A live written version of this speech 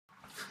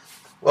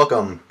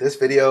Welcome. This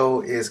video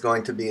is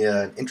going to be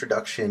an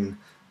introduction,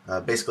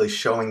 basically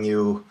showing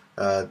you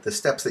the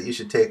steps that you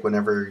should take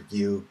whenever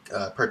you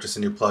purchase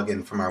a new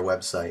plugin from our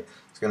website.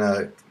 It's going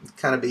to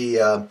kind of be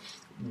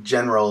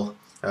general.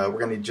 We're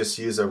going to just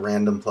use a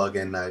random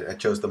plugin. I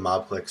chose the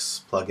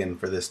Mobclicks plugin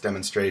for this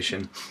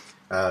demonstration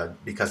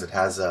because it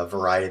has a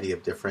variety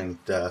of different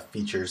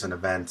features and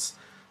events.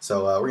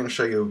 So we're going to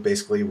show you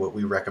basically what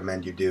we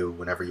recommend you do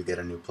whenever you get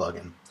a new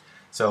plugin.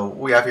 So what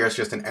we have here is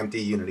just an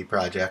empty Unity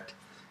project.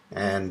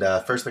 And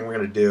first thing we're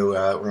going to do,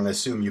 we're going to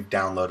assume you've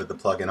downloaded the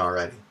plugin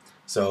already.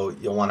 So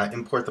you'll want to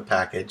import the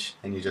package,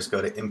 and you just go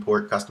to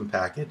Import Custom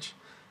Package,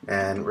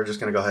 and we're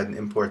just going to go ahead and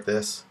import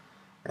this.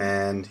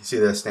 And you see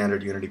the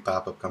standard Unity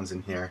pop-up comes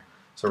in here.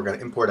 So we're going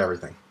to import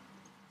everything.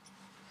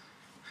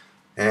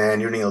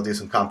 And Unity will do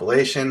some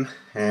compilation,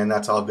 and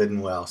that's all good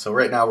and well. So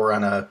right now we're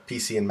on a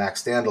PC and Mac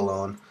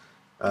standalone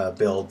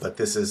build, but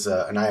this is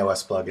an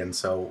iOS plugin.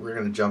 So we're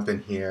going to jump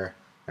in here,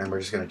 and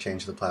we're just going to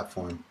change the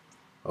platform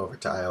over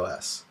to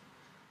iOS.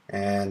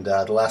 And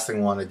the last thing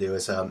we want to do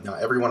is,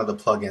 every one of the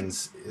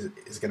plugins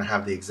is going to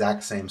have the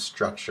exact same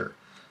structure.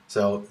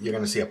 So you're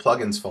going to see a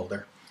plugins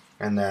folder,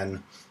 and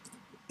then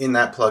in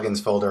that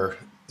plugins folder,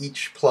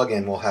 each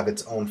plugin will have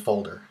its own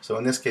folder. So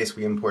in this case,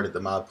 we imported the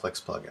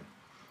Mobclicks plugin.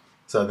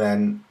 So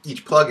then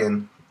each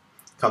plugin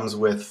comes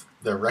with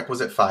the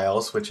requisite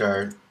files, which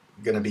are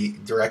going to be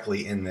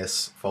directly in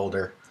this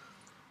folder,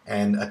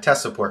 and a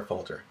test support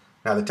folder.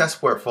 Now the test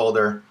support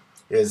folder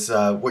is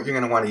what you're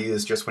going to want to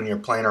use just when you're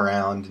playing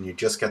around and you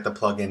just get the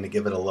plugin to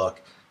give it a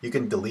look. You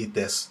can delete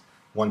this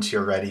once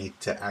you're ready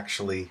to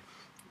actually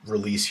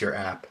release your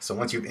app. So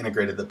once you've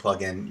integrated the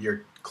plugin,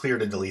 you're clear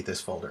to delete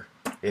this folder.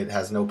 It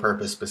has no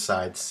purpose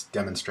besides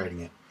demonstrating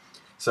it.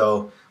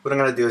 So what I'm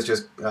going to do is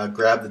just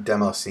grab the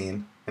demo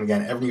scene. And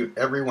again,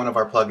 every one of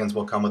our plugins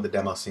will come with a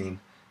demo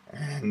scene.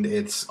 And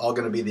it's all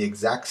going to be the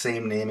exact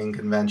same naming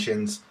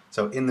conventions.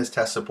 So in this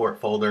test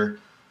support folder,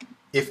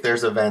 if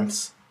there's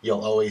events,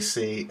 you'll always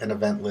see an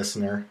event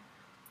listener.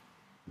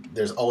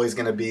 There's always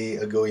going to be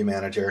a GUI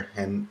manager,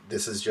 and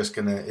this is just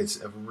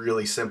it's a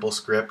really simple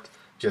script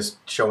just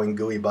showing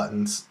GUI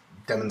buttons,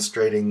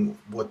 demonstrating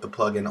what the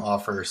plugin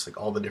offers, like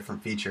all the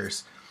different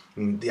features.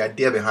 And the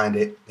idea behind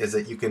it is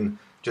that you can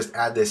just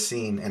add this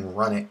scene and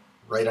run it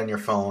right on your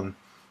phone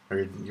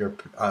or your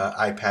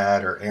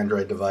iPad or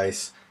Android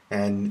device,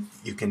 and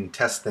you can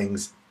test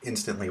things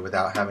instantly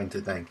without having to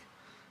think.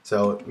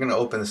 So I'm going to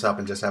open this up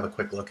and just have a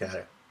quick look at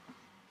it.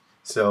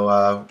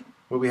 So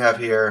what we have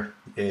here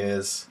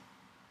is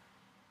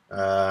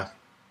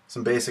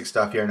some basic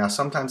stuff here. Now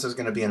sometimes there's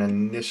going to be an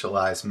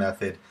initialize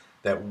method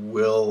that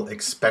will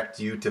expect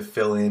you to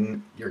fill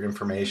in your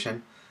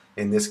information.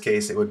 In this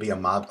case it would be a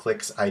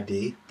Mobclicks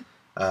ID.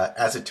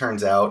 As it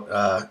turns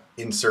out,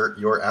 insert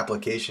your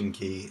application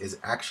key is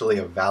actually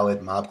a valid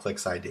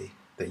Mobclicks ID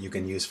that you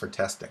can use for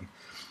testing.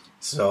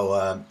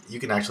 So you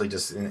can actually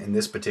just, in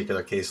this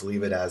particular case,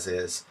 leave it as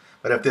is.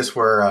 But if this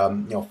were,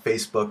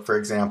 Facebook, for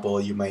example,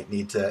 you might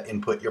need to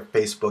input your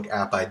Facebook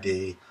app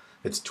ID. If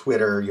it's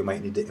Twitter, you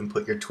might need to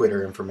input your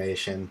Twitter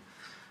information.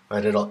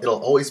 But it'll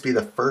always be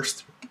the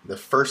first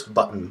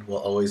button will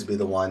always be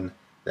the one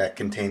that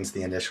contains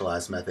the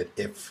initialize method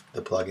if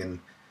the plugin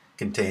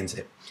contains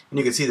it. And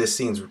you can see this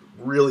scene's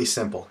really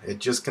simple. It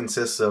just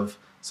consists of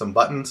some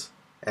buttons,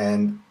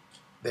 and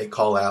they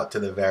call out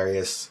to the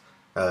various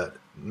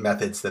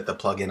methods that the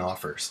plugin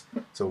offers.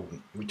 So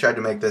we tried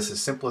to make this as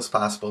simple as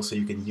possible so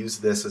you can use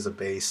this as a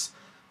base,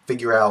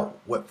 figure out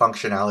what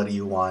functionality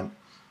you want,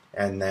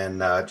 and then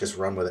just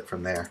run with it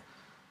from there.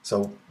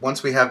 So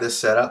once we have this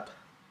set up,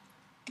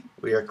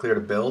 we are clear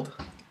to build.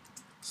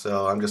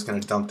 So I'm just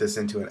going to dump this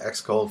into an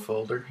Xcode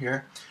folder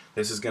here.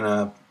 This is going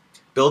to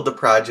build the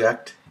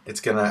project.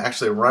 It's going to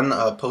actually run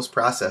a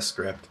post-process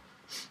script.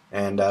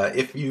 And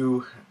if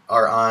you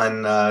are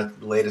on the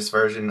latest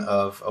version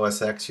of OS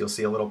X, you'll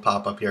see a little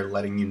pop-up here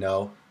letting you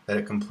know that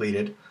it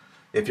completed.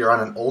 If you're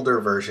on an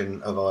older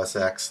version of OS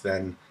X,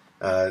 then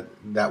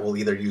that will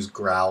either use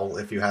Growl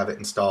if you have it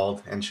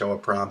installed and show a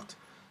prompt,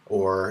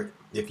 or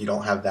if you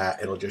don't have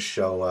that, it'll just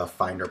show a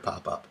Finder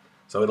pop-up.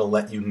 So it'll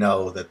let you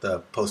know that the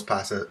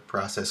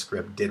post-process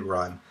script did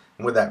run.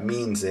 And what that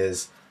means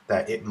is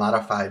that it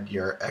modified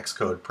your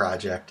Xcode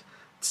project,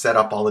 set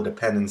up all the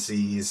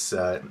dependencies,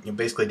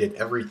 basically did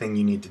everything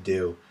you need to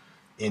do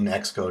in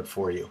Xcode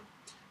for you.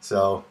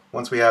 So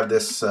once we have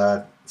this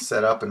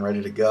set up and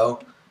ready to go,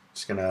 I'm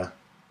just going to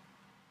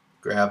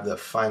grab the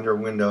Finder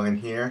window in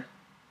here.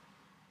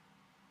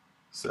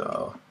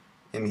 So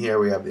in here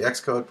we have the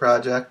Xcode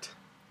project,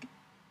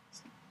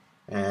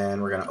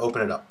 and we're going to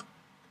open it up.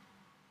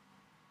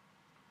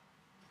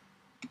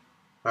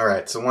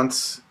 Alright, so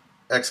once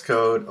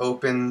Xcode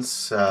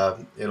opens,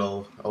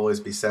 it'll always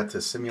be set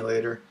to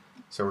simulator.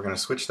 So we're going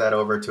to switch that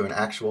over to an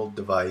actual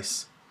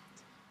device,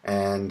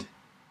 and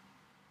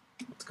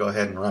let's go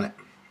ahead and run it.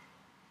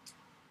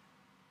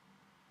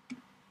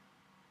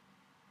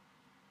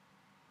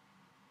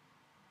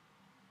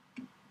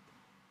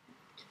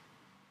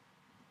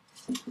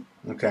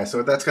 Okay,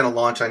 so that's going to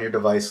launch on your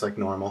device like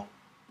normal.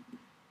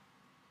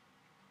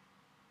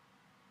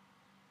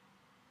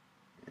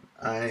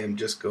 I am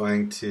just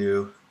going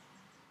to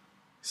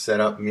set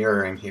up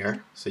mirroring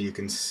here so you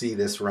can see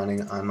this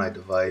running on my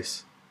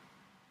device.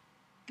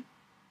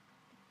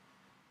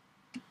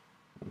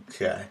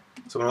 Okay,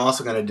 so what I'm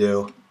also going to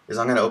do is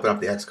I'm going to open up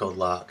the Xcode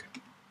log.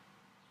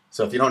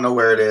 So if you don't know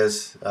where it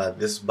is,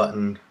 this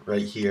button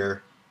right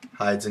here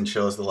hides and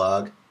shows the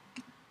log.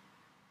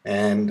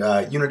 And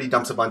Unity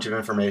dumps a bunch of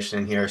information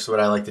in here, so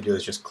what I like to do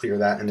is just clear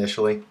that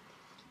initially.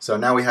 So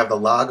now we have the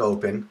log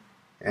open,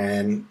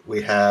 and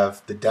we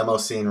have the demo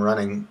scene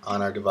running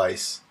on our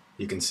device.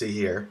 You can see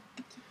here.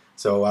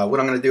 So what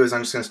I'm going to do is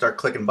I'm just going to start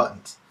clicking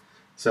buttons.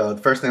 So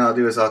the first thing I'll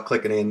do is I'll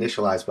click an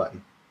initialize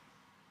button.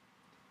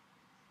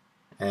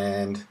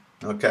 And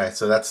okay,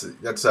 so that's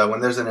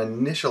when there's an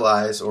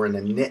initialize or an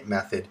init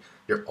method,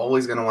 you're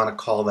always going to want to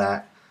call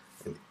that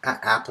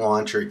app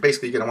launch, or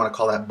basically you're going to want to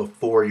call that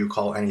before you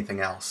call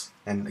anything else.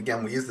 And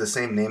again, we use the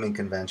same naming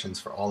conventions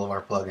for all of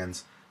our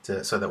plugins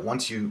so that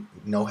once you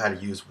know how to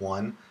use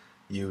one,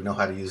 you know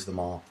how to use them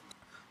all.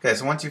 Okay,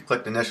 so once you've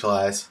clicked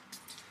initialize,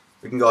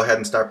 we can go ahead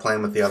and start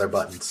playing with the other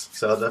buttons.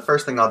 So the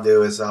first thing I'll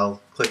do is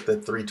I'll click the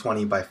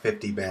 320 by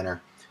 50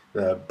 banner,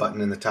 the button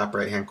in the top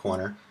right hand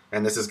corner,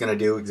 and this is going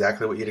to do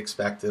exactly what you'd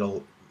expect.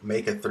 It'll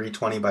make a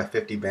 320 by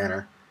 50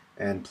 banner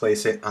and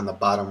place it on the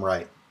bottom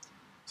right,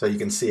 so you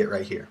can see it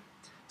right here.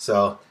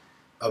 So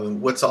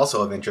what's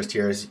also of interest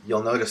here is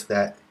you'll notice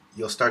that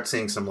you'll start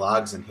seeing some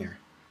logs in here.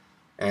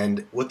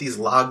 And what these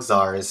logs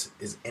are is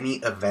any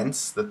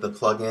events that the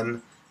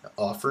plugin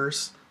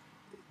offers.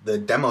 The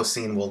demo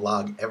scene will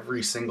log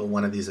every single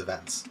one of these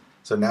events.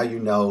 So now you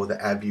know the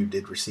add view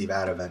did receive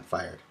add event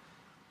fired.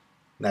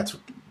 And that's a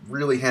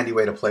really handy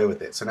way to play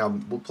with it. So now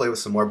we'll play with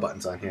some more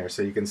buttons on here.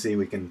 So you can see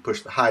we can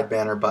push the hide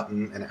banner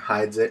button and it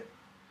hides it.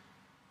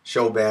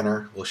 Show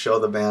banner will show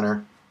the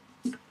banner.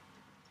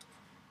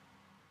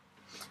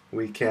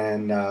 We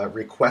can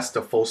request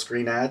a full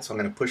screen ad. So I'm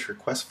going to push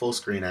request full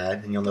screen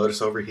ad, and you'll notice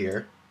over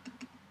here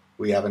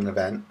we have an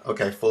event.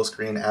 Okay, full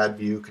screen ad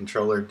view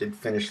controller did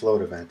finish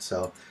load event.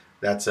 So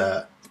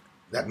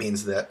that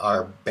means that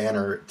our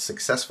banner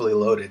successfully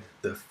loaded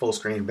the full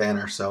screen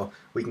banner. So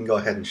we can go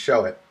ahead and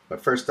show it.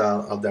 But first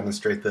I'll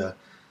demonstrate the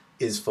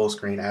is full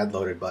screen ad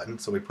loaded button.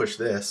 So we push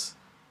this,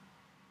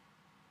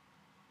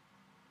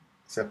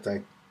 except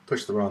I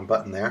pushed the wrong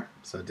button there,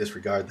 so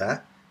disregard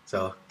that.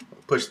 So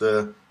push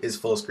the is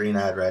full screen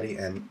ad ready,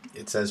 and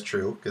it says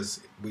true because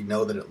we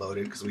know that it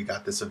loaded because we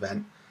got this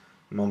event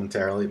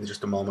momentarily,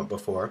 just a moment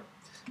before.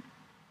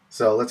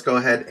 So let's go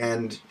ahead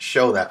and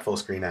show that full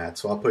screen ad.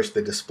 So I'll push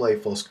the display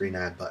full screen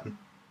ad button,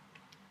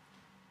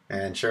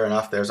 and sure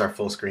enough, there's our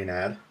full screen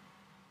ad.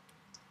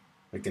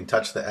 We can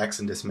touch the X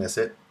and dismiss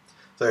it.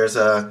 So there's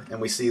and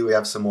we see we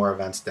have some more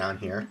events down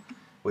here.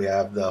 We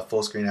have the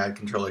full screen ad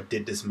controller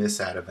did dismiss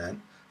ad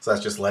event. So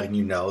that's just letting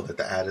you know that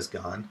the ad is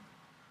gone.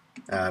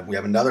 We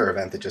have another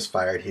event that just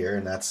fired here,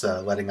 and that's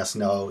letting us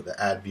know the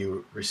ad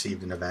view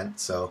received an event.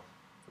 So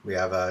we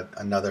have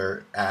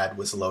another ad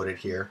was loaded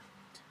here.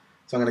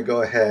 So I'm going to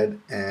go ahead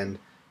and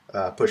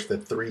push the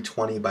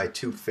 320 by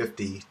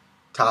 250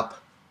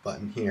 top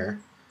button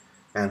here.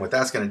 And what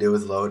that's going to do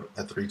is load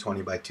a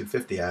 320 by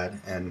 250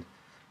 ad and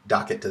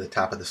dock it to the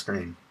top of the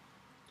screen.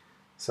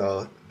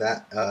 So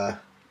that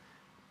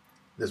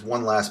there's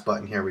one last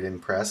button here we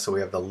didn't press. So we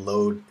have the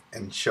load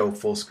and show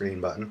full screen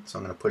button. So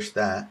I'm going to push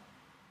that.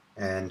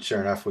 And sure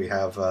enough, we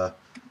have a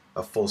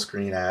full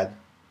screen ad.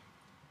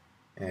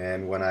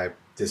 And when I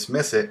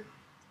dismiss it,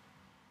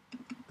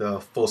 the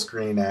full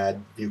screen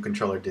ad view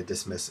controller did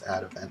dismiss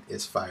ad event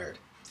is fired.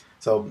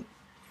 So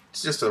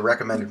it's just a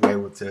recommended way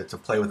to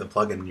play with a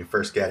plugin when you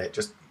first get it.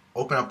 Just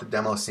open up the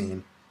demo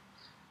scene,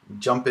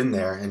 jump in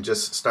there, and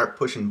just start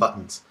pushing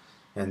buttons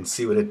and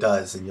see what it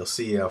does. And you'll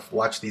see,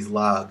 watch these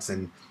logs,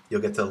 and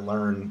you'll get to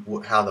learn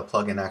how the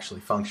plugin actually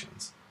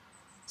functions.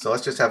 So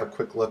let's just have a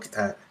quick look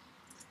at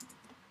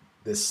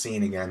this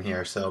scene again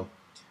here. So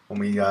when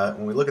we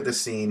look at this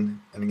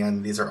scene, and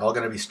again, these are all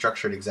going to be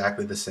structured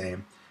exactly the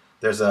same.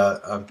 There's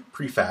a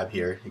prefab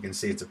here. You can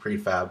see it's a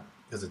prefab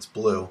because it's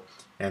blue.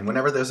 And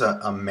whenever there's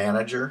a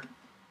manager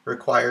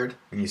required,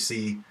 and you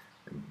see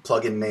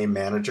plugin name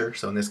manager,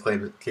 so in this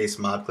case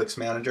ModClicks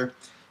manager,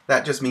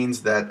 that just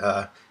means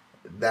that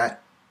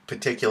that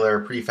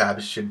particular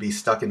prefab should be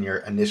stuck in your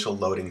initial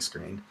loading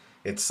screen.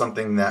 It's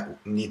something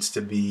that needs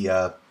to be,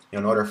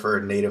 in order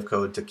for native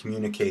code to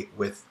communicate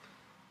with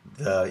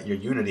your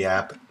Unity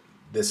app,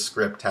 this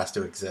script has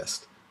to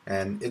exist.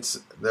 And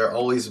they'll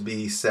always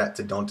be set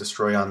to don't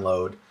destroy on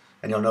load.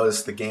 And you'll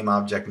notice the game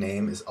object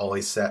name is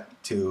always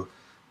set to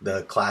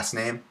the class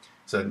name.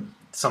 So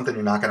something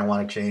you're not going to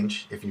want to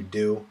change. If you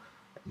do,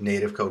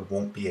 native code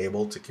won't be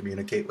able to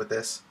communicate with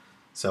this.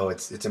 So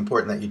it's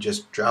important that you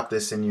just drop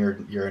this in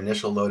your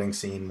initial loading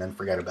scene and then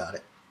forget about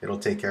it. It'll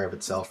take care of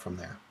itself from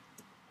there.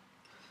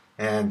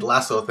 And the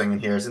last little thing in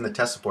here is in the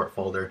test support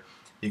folder,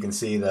 you can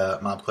see the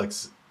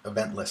ModClicks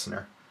event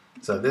listener.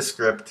 So this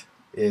script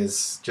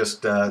is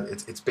just,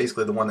 it's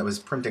basically the one that was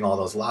printing all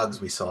those logs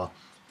we saw.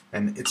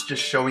 And it's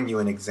just showing you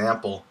an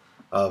example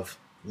of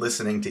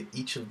listening to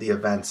each of the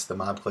events the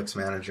ModClicks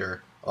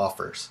manager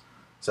offers.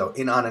 So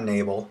in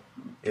onEnable,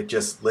 it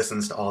just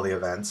listens to all the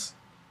events,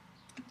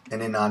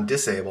 and in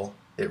onDisable,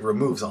 it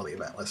removes all the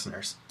event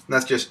listeners. And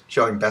that's just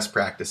showing best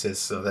practices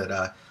so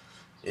that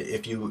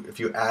if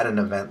you add an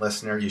event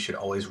listener, you should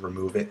always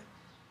remove it.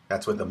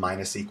 That's what the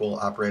minus equal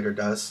operator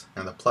does,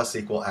 and the plus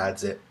equal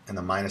adds it, and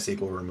the minus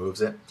equal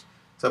removes it.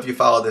 So if you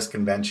follow this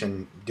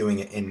convention, doing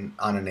it in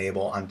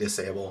onEnable,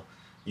 onDisable,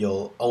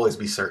 you'll always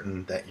be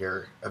certain that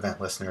your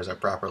event listeners are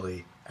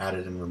properly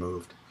added and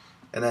removed.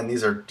 And then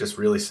these are just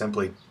really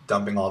simply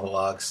dumping all the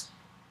logs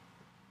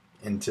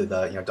into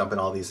the, dumping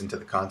all these into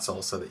the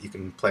console so that you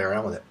can play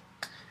around with it.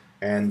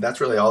 And that's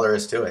really all there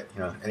is to it.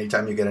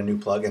 Anytime you get a new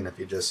plugin, if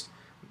you just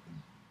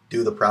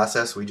do the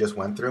process we just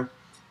went through,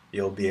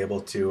 you'll be able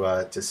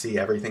to see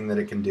everything that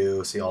it can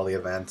do, see all the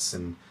events,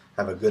 and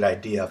have a good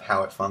idea of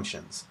how it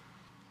functions.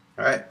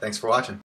 All right, thanks for watching.